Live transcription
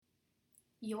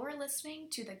You're listening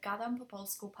to the Gadam po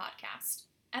Polsku podcast,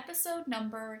 episode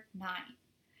number 9.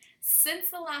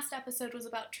 Since the last episode was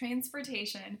about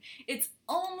transportation, it's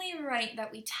only right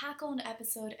that we tackle an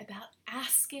episode about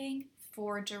asking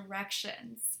for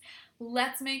directions.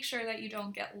 Let's make sure that you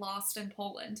don't get lost in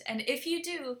Poland, and if you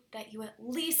do, that you at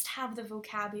least have the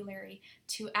vocabulary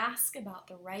to ask about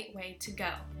the right way to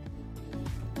go.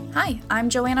 Hi, I'm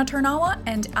Joanna Turnawa,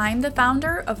 and I'm the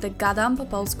founder of the Gadam po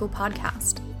Polsku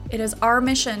podcast. It is our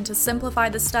mission to simplify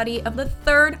the study of the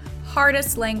third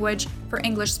hardest language for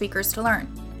English speakers to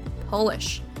learn,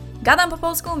 Polish. Gadam po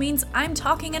Polsku means I'm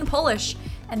talking in Polish,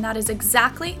 and that is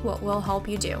exactly what we'll help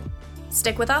you do.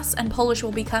 Stick with us, and Polish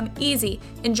will become easy,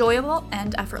 enjoyable,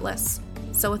 and effortless.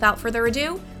 So without further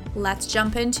ado, let's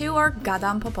jump into our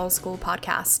Gadam po Polsku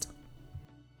podcast.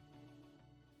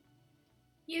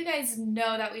 You guys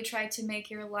know that we try to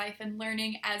make your life and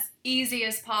learning as easy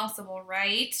as possible,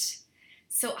 right?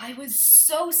 So I was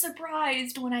so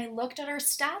surprised when I looked at our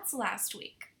stats last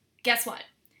week. Guess what?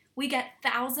 We get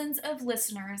thousands of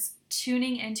listeners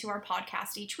tuning into our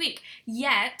podcast each week,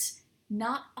 yet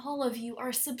not all of you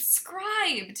are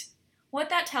subscribed. What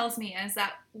that tells me is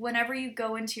that whenever you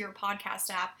go into your podcast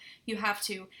app, you have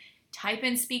to type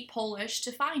in Speak Polish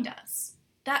to find us.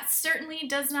 That certainly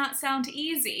does not sound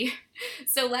easy.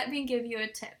 So let me give you a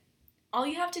tip. All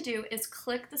you have to do is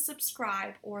click the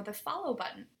subscribe or the follow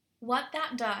button. What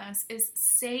that does is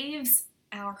saves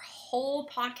our whole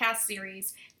podcast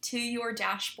series to your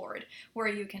dashboard where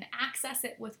you can access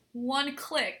it with one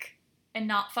click and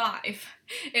not 5.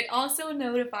 It also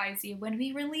notifies you when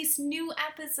we release new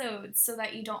episodes so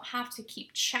that you don't have to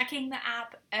keep checking the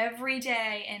app every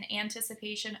day in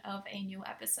anticipation of a new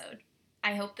episode.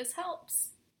 I hope this helps.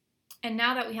 And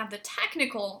now that we have the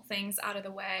technical things out of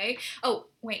the way, oh,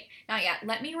 wait, not yet.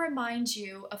 Let me remind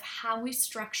you of how we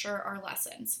structure our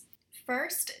lessons.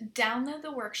 First, download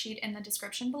the worksheet in the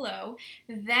description below.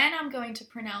 Then I'm going to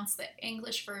pronounce the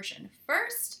English version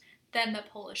first, then the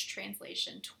Polish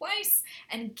translation twice,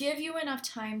 and give you enough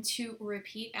time to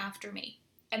repeat after me.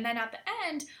 And then at the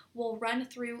end, we'll run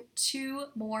through 2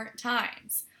 more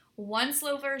times. One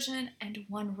slow version and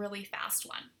one really fast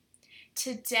one.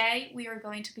 Today, we are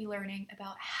going to be learning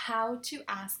about how to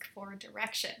ask for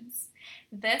directions.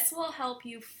 This will help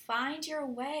you find your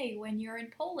way when you're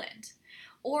in Poland.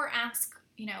 Or ask,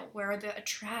 where are the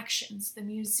attractions, the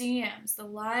museums, the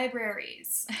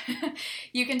libraries?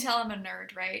 You can tell I'm a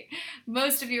nerd, right?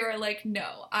 Most of you are like,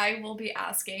 no, I will be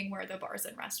asking where the bars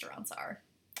and restaurants are.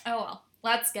 Oh well,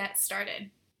 let's get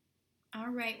started. All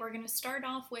right, we're going to start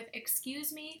off with,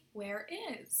 excuse me, where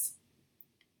is?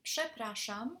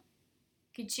 Przepraszam,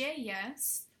 gdzie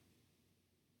jest?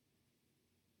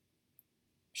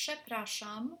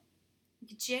 Przepraszam,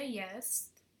 gdzie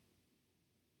jest?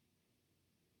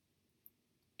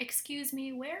 Excuse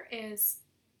me, where is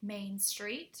Main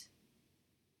Street?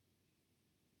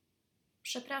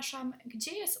 Przepraszam,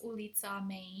 gdzie jest ulica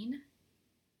Main?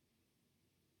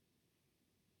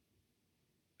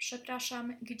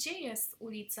 Przepraszam, gdzie jest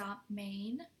ulica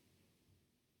Main?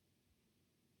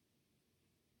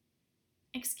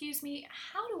 Excuse me,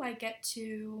 how do I get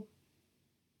to...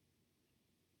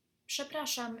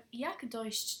 Przepraszam, jak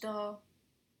dojść do...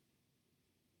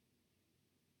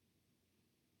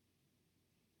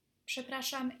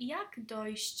 Przepraszam, jak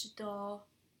dojść do...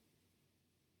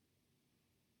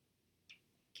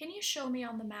 Can you show me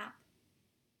on the map?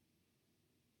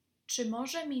 Czy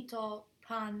może mi to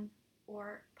pan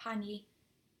or pani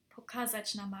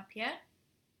pokazać na mapie?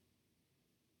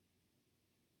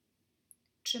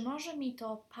 Czy może mi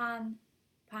to pan,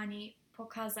 pani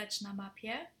pokazać na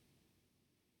mapie?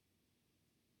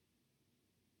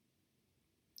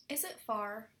 Is it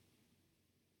far?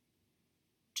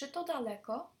 Czy to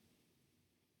daleko?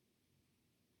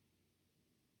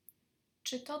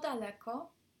 Czy to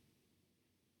daleko?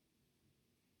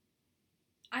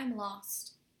 I'm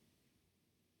lost.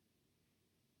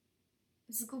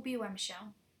 Zgubiłem się.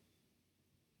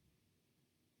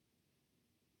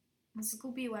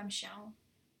 Zgubiłem się.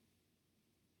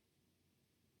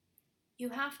 You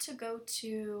have to go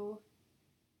to...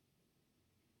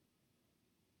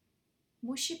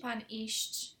 Musi pan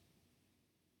iść.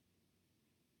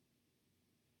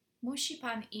 Musi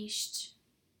pan iść.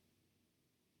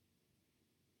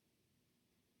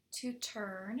 To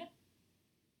turn.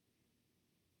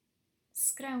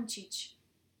 Skręcić.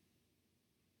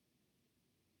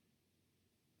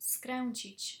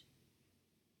 Skręcić.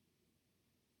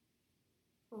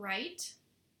 Right.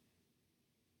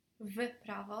 W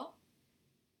prawo.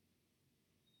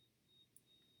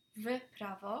 W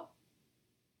prawo.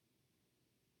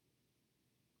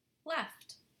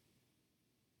 Left.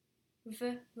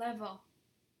 W lewo.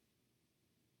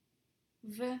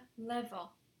 w lewo.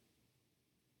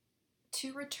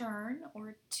 To return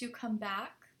or to come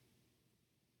back.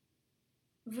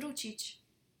 Wrócić.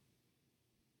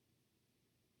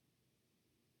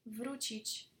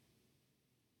 Wrócić.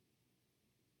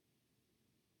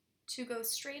 To go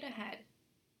straight ahead.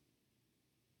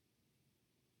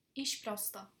 Iść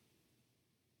prosto.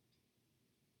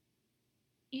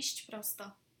 Iść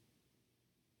prosto.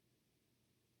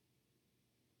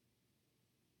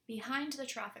 Behind the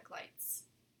traffic lights.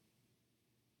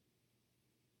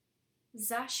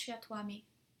 Za światłami.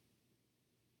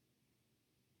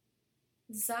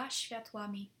 Za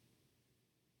światłami.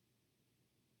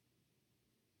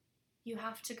 You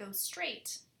have to go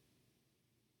straight.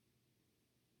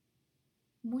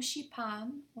 Musi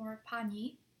pan or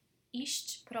pani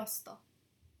iść prosto.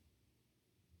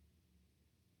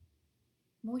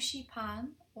 Musi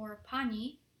pan or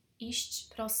pani iść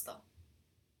prosto.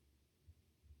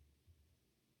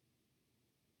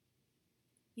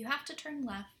 You have to turn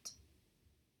left.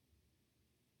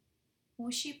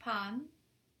 Musi pan,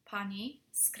 pani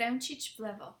skręcić w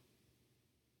lewo.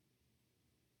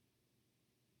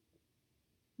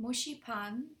 Musi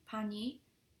pan, pani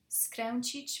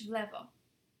skręcić w lewo.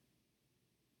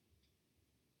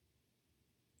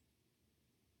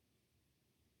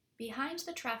 Behind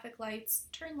the traffic lights,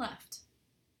 turn left.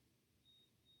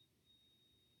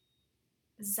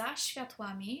 Za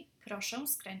światłami proszę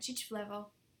skręcić w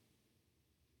lewo.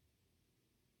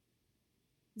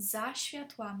 Za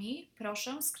światłami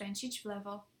proszę skręcić w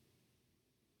lewo.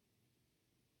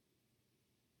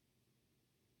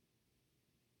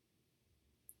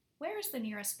 Where is the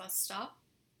nearest bus stop?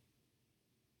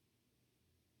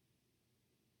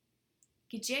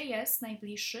 Gdzie jest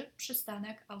najbliższy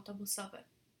przystanek autobusowy?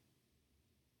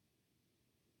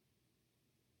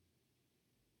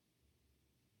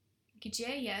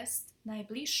 Gdzie jest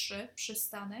najbliższy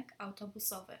przystanek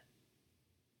autobusowy?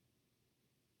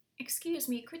 Excuse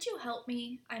me, could you help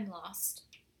me? I'm lost.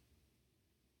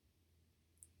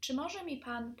 Czy może mi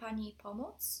pan, pani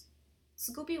pomóc?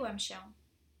 Zgubiłem się.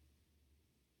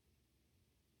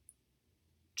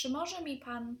 Czy może mi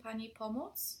pan, pani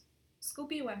pomóc?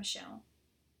 Zgubiłem się.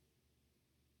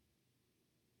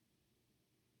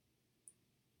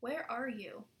 Where are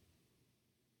you?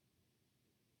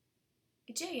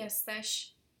 Gdzie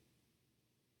jesteś?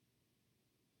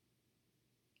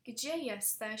 Gdzie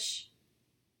jesteś?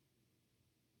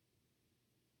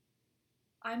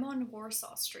 I'm on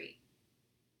Warsaw Street.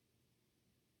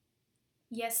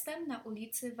 Jestem na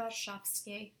ulicy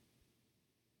Warszawskiej.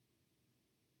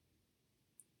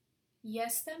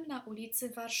 Jestem na ulicy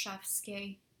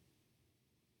Warszawskiej.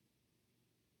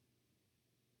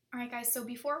 Alright guys, so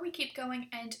before we keep going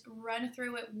and run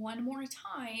through it one more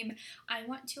time, I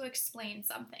want to explain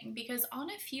something because on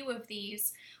a few of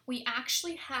these, we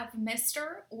actually have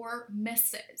Mr. or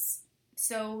Mrs.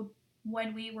 So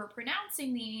when we were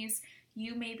pronouncing these,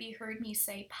 you maybe heard me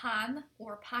say pan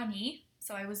or pani.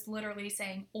 So I was literally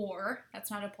saying or,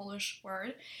 that's not a Polish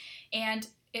word. And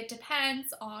it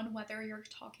depends on whether you're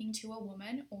talking to a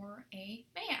woman or a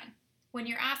man. When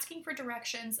you're asking for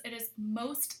directions, it is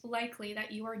most likely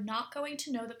that you are not going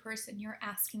to know the person you're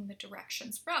asking the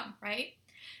directions from, right?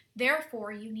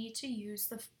 Therefore, you need to use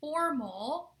the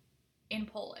formal in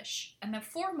Polish. And the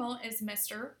formal is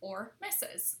Mr. or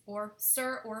Mrs. or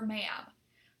sir or ma'am.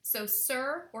 So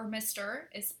sir or Mr.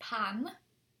 is pan.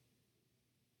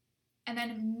 And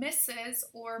then Mrs.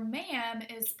 or ma'am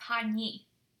is pani.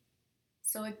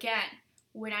 So again,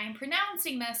 when I'm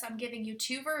pronouncing this, I'm giving you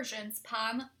two versions,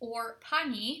 pan or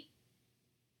pani.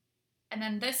 And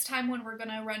then this time when we're going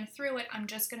to run through it, I'm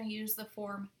just going to use the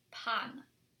form pan.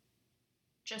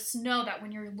 Just know that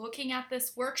when you're looking at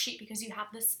this worksheet, because you have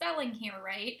the spelling here,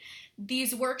 right?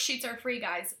 These worksheets are free,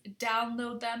 guys.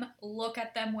 Download them, look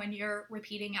at them when you're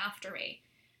repeating after me.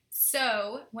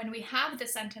 So when we have the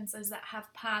sentences that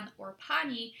have pan or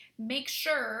pani, make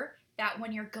sure that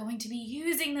when you're going to be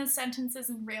using those sentences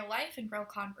in real life, in real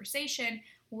conversation,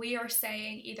 we are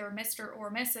saying either Mr.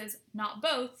 or Mrs., not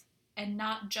both, and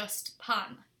not just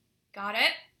pan. Got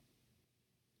it?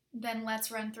 Then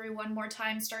let's run through one more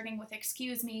time, starting with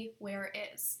excuse me, where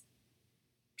is?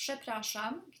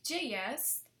 Przepraszam, gdzie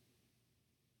jest?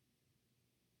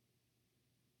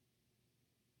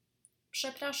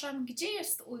 Przepraszam, gdzie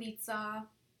jest ulica?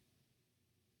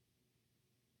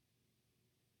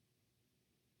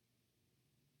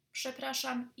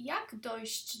 Przepraszam, jak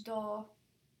dojść do...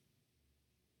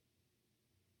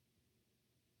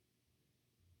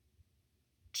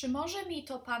 Czy może mi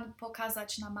to pan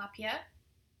pokazać na mapie?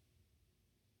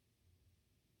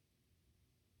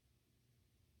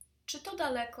 Czy to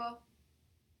daleko?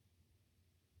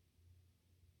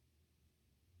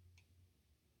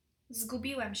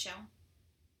 Zgubiłem się.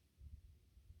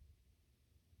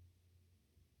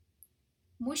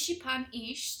 Musi pan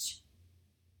iść.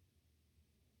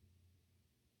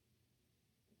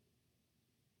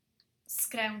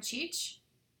 Skręcić.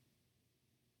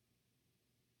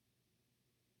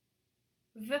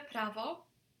 W prawo.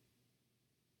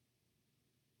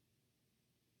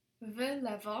 W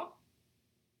lewo.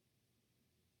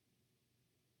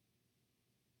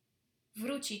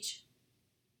 Wrócić.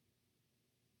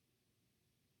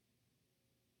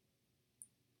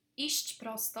 Iść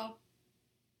prosto.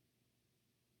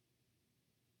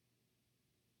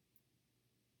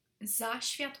 Za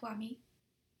światłami.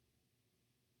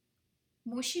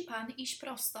 Musi pan iść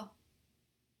prosto.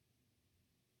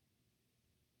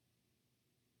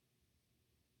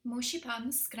 Musi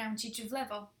pan skręcić w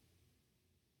lewo.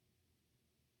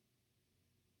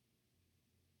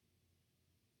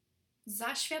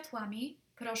 Za światłami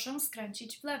proszę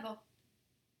skręcić w lewo.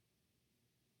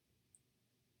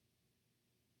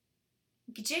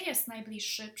 Gdzie jest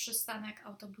najbliższy przystanek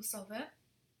autobusowy?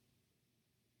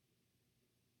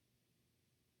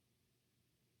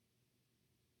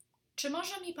 Czy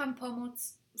może mi pan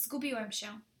pomóc? Zgubiłem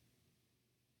się.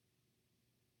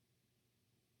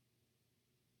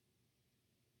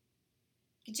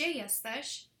 Gdzie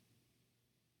jesteś?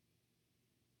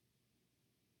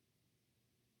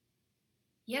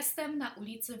 Jestem na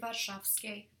ulicy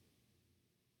Warszawskiej.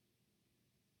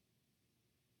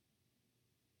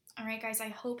 Alright guys, I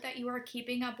hope that you are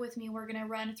keeping up with me. We're gonna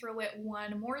run through it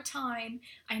one more time.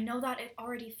 I know that it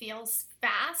already feels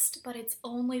fast, but it's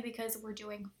only because we're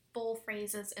doing full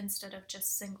phrases instead of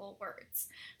just single words.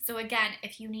 So again,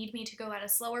 if you need me to go at a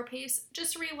slower pace,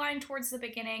 just rewind towards the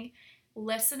beginning,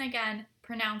 listen again,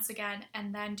 pronounce again,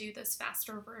 and then do this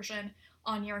faster version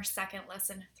on your second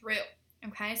listen through.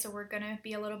 Okay, so we're gonna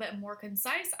be a little bit more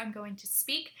concise. I'm going to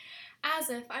speak as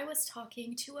if I was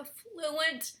talking to a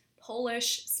fluent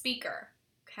Polish speaker.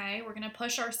 Okay, we're gonna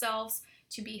push ourselves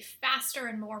to be faster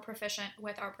and more proficient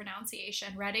with our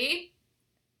pronunciation. Ready?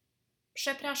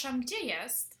 Przepraszam, gdzie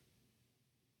jest?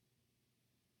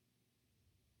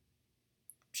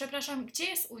 Przepraszam, gdzie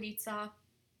jest ulica?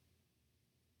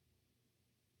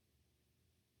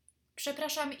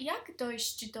 Przepraszam, jak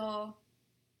dojść do...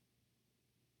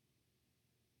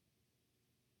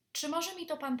 Czy może mi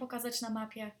to pan pokazać na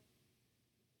mapie?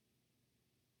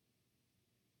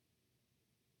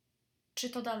 Czy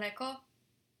to daleko?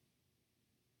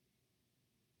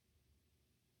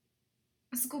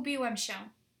 Zgubiłem się.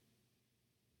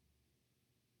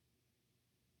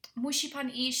 Musi pan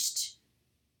iść.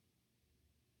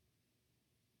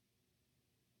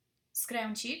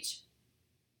 Skręcić.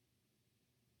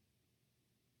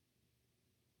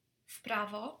 W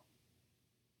prawo.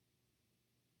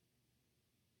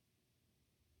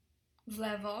 W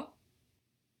lewo.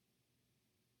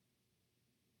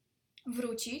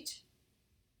 Wrócić.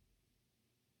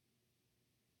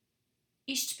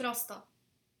 Iść prosto.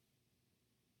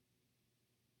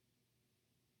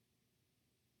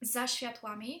 Za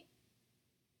światłami.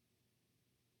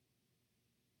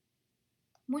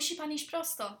 Musi pan iść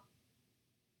prosto.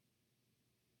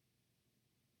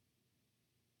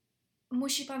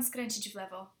 Musi pan skręcić w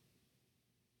lewo.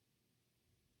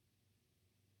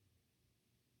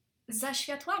 Za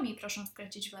światłami proszę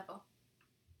skręcić w lewo.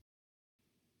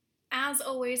 As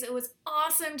always, it was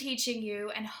awesome teaching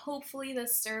you, and hopefully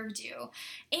this served you.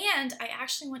 And I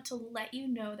actually want to let you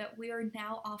know that we are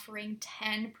now offering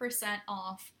 10%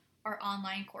 off our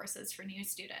online courses for new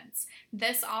students.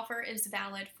 This offer is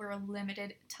valid for a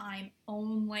limited time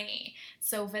only.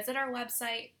 So visit our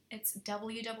website. It's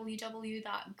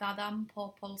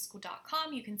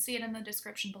www.gadampopolsku.com. You can see it in the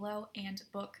description below, and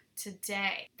book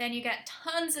today. Then you get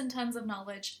tons and tons of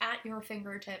knowledge at your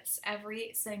fingertips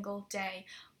every single day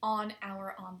on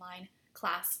our online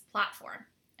class platform.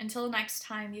 Until next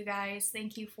time, you guys,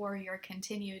 thank you for your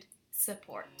continued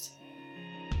support.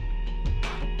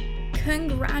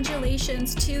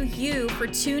 Congratulations to you for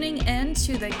tuning in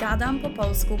to the Gadam po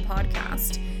Polsku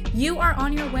podcast. You are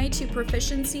on your way to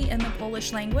proficiency in the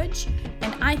Polish language,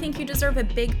 and I think you deserve a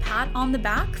big pat on the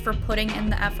back for putting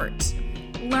in the effort.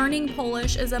 Learning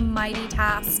Polish is a mighty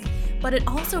task, but it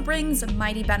also brings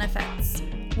mighty benefits.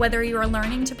 Whether you are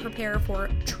learning to prepare for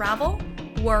travel,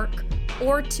 work,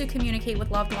 or to communicate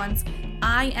with loved ones,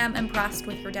 I am impressed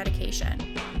with your dedication.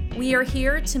 We are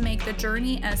here to make the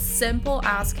journey as simple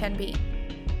as can be.